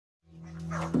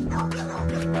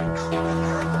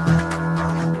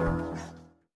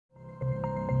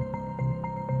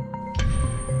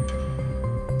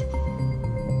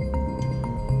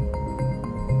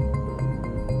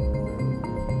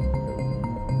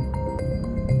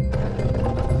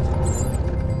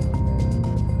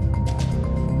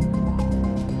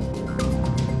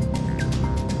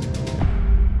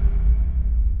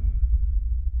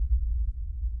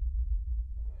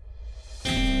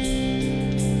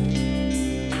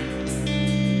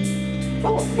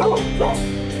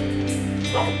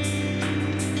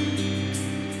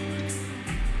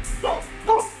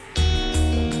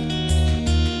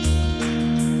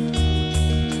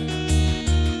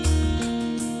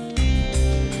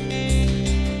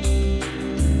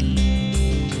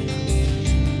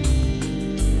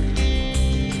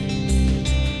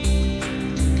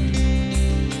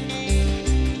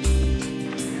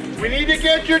We need to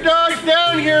get your dogs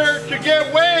down here to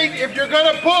get weighed if you're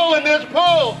gonna pull in this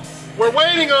pull. We're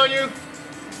waiting on you.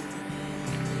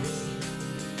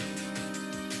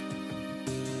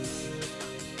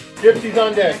 Gypsy's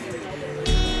on deck.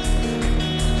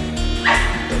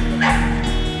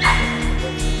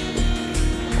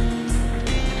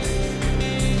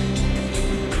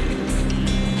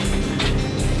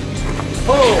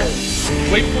 Pull!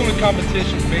 Weight pulling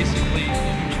competition, basically, you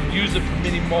can use it for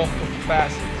many multiple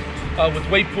facets. With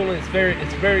weight pulling, it's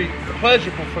very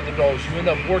pleasurable for the dogs. You end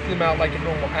up working them out like a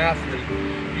normal athlete.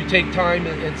 You take time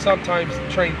and sometimes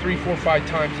train 3, 4, 5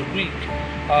 times a week.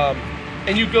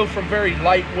 And you go from very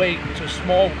lightweight to to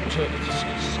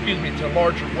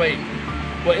larger weight.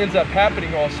 What ends up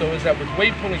happening also is that with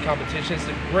weight pulling competition, it's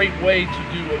a great way to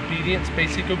do obedience,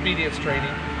 basic obedience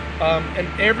training. And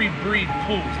every breed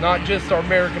pulls, not just our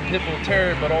American Pit Bull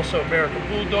Terrier, but also American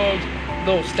Bulldogs,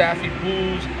 little Staffy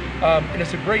Bulls. And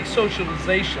it's a great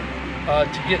socialization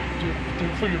to get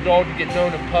for your dog to get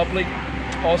known in public,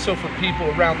 also for people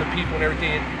around the people and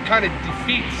everything. It kind of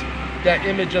defeats that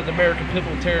image of the American Pit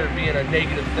Bull Terrier being a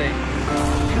negative thing.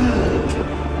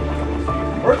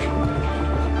 Work.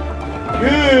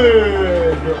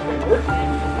 Good. Work.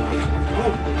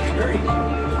 Oh, very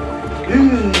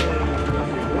good.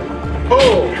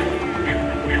 Pull.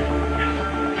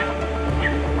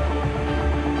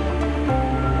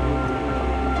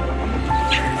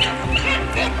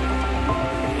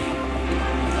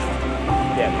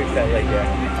 Yeah, fix that leg there.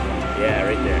 Yeah,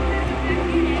 right there.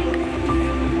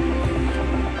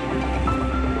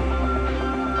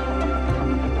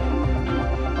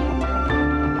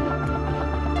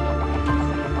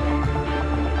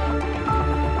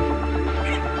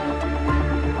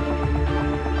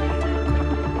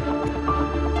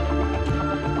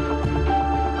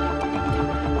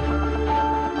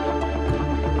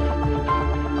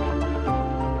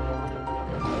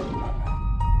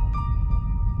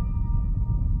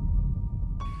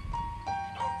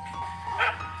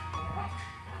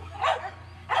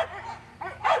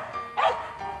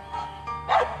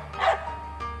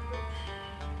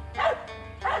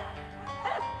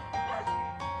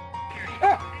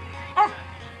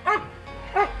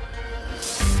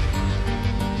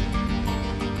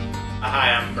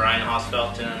 Hi, I'm Brian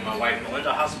Hosfelt and my wife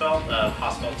Melinda Hosfelt of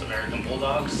Hosfelt's American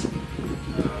Bulldogs.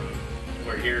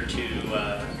 We're here to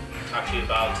talk to you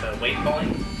about weight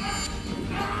pulling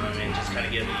and just kind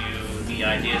of give you the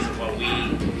ideas of what we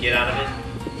get out of it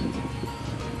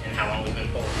and how long we've been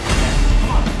pulling. Come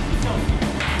on,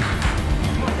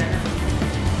 come on, Dad.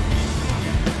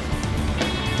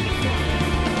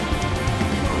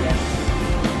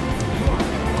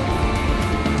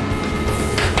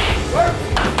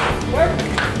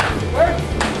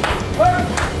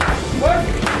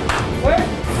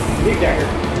 Big Decker.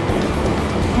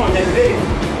 Come on, Decker dig.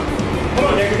 Come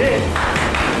on, Decker dig.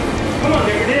 Come on,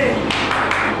 Decker dig.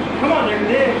 Come on, Decker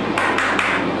dig.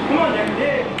 Come on, Decker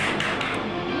dig.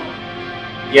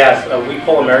 Yes, we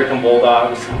pull American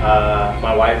Bulldogs.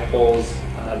 My wife pulls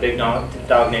a big dog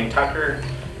named Tucker,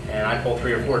 and I pull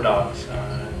 3 or 4 dogs.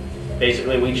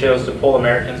 Basically, we chose to pull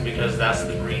Americans because that's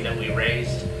the breed that we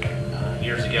raised.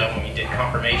 Years ago when we did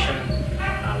confirmation,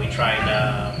 we tried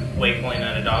weight pulling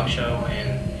at a dog show,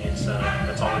 and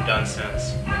that's all we've done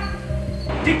since.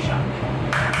 Dig shot.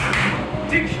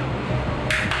 Dig shot.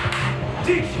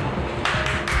 Dig shot.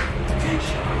 Dig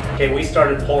shot. Okay, we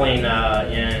started pulling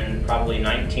in probably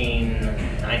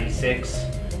 1996.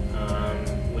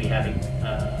 We had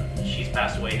she's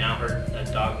passed away now. A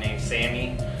dog named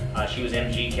Sammy. She was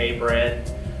MGK bred.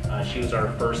 She was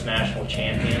our first national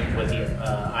champion with the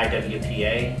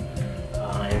IWPA.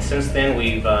 And since then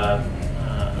we've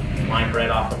line bred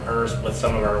off of hers with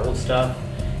some of our old stuff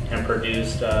and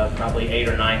produced probably 8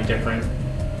 or 9 different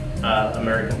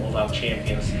American Bulldog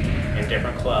champions in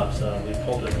different clubs. We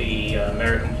pulled with the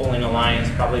American Pulling Alliance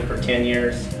probably for 10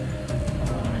 years.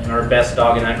 And our best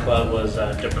dog in that club was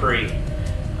Dupree.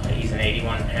 He's an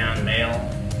 81-pound male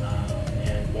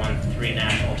and won 3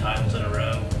 national titles in a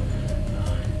row,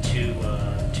 two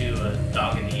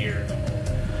Dog of the Year in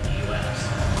the U.S.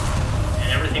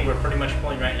 And everything we're pretty much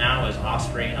pulling right now is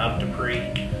offspring of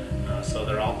Dupree. So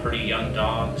they're all pretty young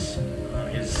dogs.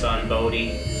 His son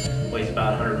Bodie weighs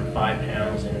about 105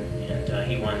 pounds, and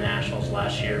he won nationals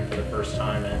last year for the first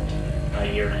time at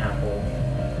a year and a half old.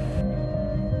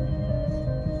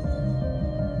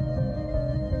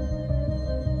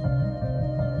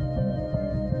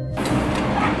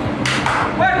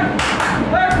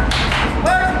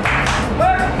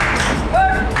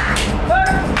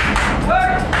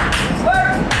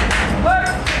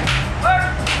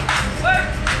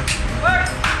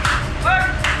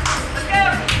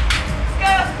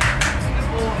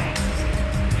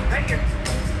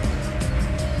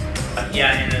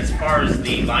 Yeah, and as far as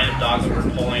the line of dogs that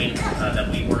we're pulling that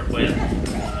we work with,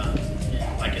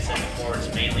 like I said before,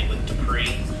 it's mainly with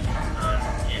Dupree.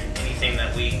 And anything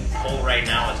that we pull right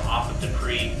now is off of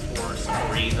Dupree for simple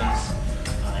reasons.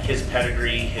 His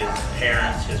pedigree, his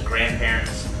parents, his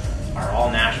grandparents are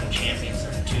all national champions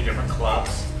in 2 different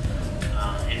clubs.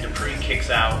 And Dupree kicks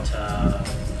out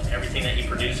everything that he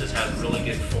produces has really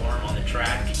good form on the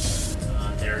track.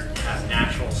 They have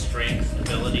natural strength,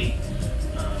 ability.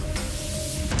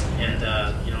 And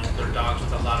you know, they're dogs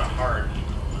with a lot of heart.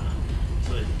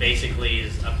 So it basically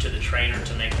is up to the trainer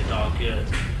to make the dog good,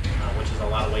 which is a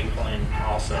lot of weight pulling.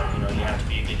 Also, you know, you have to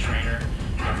be a good trainer.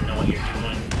 You have to know what you're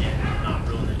doing.